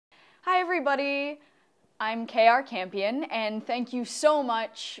everybody! I'm KR Kampion, and thank you so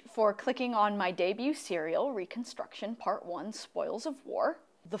much for clicking on my debut serial, Reconstruction Part 1, Spoils of War,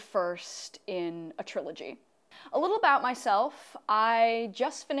 the first in a trilogy. A little about myself: I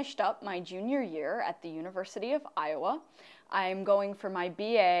just finished up my junior year at the University of Iowa. I'm going for my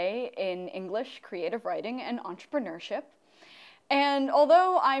BA in English, Creative Writing, and Entrepreneurship. And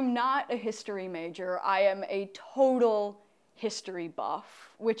although I'm not a history major, I am a total history buff,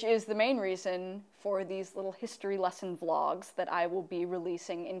 which is the main reason for these little history lesson vlogs that I will be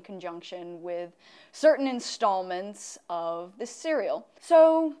releasing in conjunction with certain installments of this serial.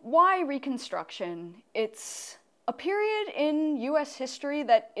 So why Reconstruction? It's a period in US history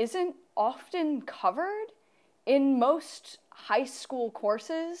that isn't often covered in most high school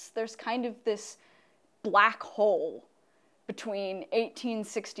courses. There's kind of this black hole between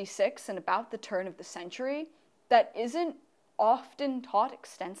 1866 and about the turn of the century that isn't often taught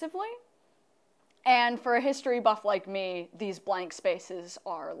extensively. And for a history buff like me, these blank spaces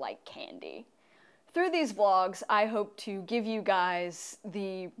are like candy. Through these vlogs, I hope to give you guys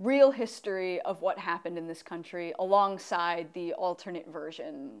the real history of what happened in this country alongside the alternate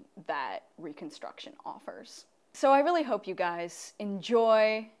version that Reconstruction offers. So I really hope you guys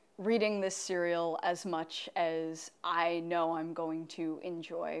enjoy reading this serial as much as I know I'm going to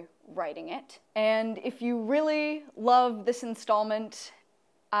enjoy writing it. And if you really love this installment,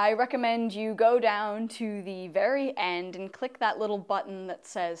 I recommend you go down to the very end and click that little button that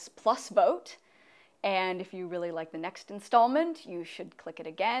says plus vote. And if you really like the next installment, you should click it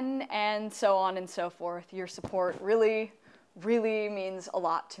again, and so on and so forth. Your support really, really means a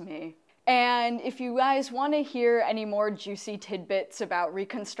lot to me. And if you guys want to hear any more juicy tidbits about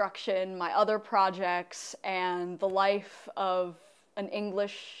Reconstruction, my other projects, and the life of an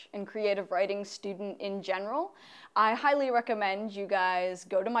English and creative writing student in general, I highly recommend you guys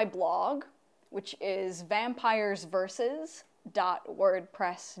go to my blog, which is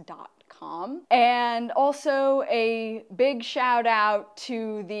vampiresverses.wordpress.com. And also a big shout out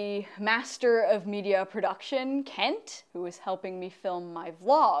to the master of media production, Kent, who is helping me film my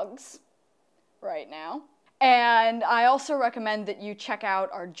vlogs right now. And I also recommend that you check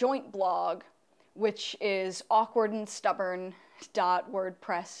out our joint blog, which is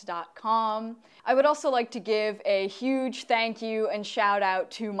awkwardandstubborn.wordpress.com. I would also like to give a huge thank you and shout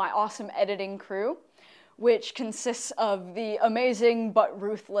out to my awesome editing crew, which consists of the amazing but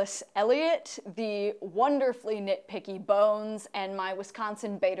ruthless Elliot, the wonderfully nitpicky Bones, and my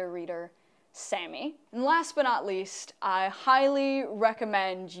Wisconsin beta reader, Sammy. And last but not least, I highly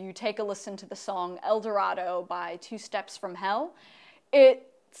recommend you take a listen to the song El Dorado by Two Steps from Hell.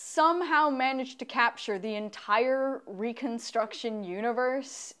 It somehow managed to capture the entire Reconstruction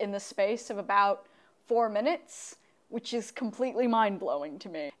universe in the space of about 4 minutes, which is completely mind-blowing to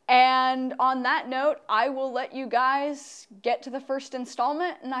me. And on that note, I will let you guys get to the first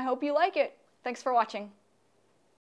installment, and I hope you like it. Thanks for watching.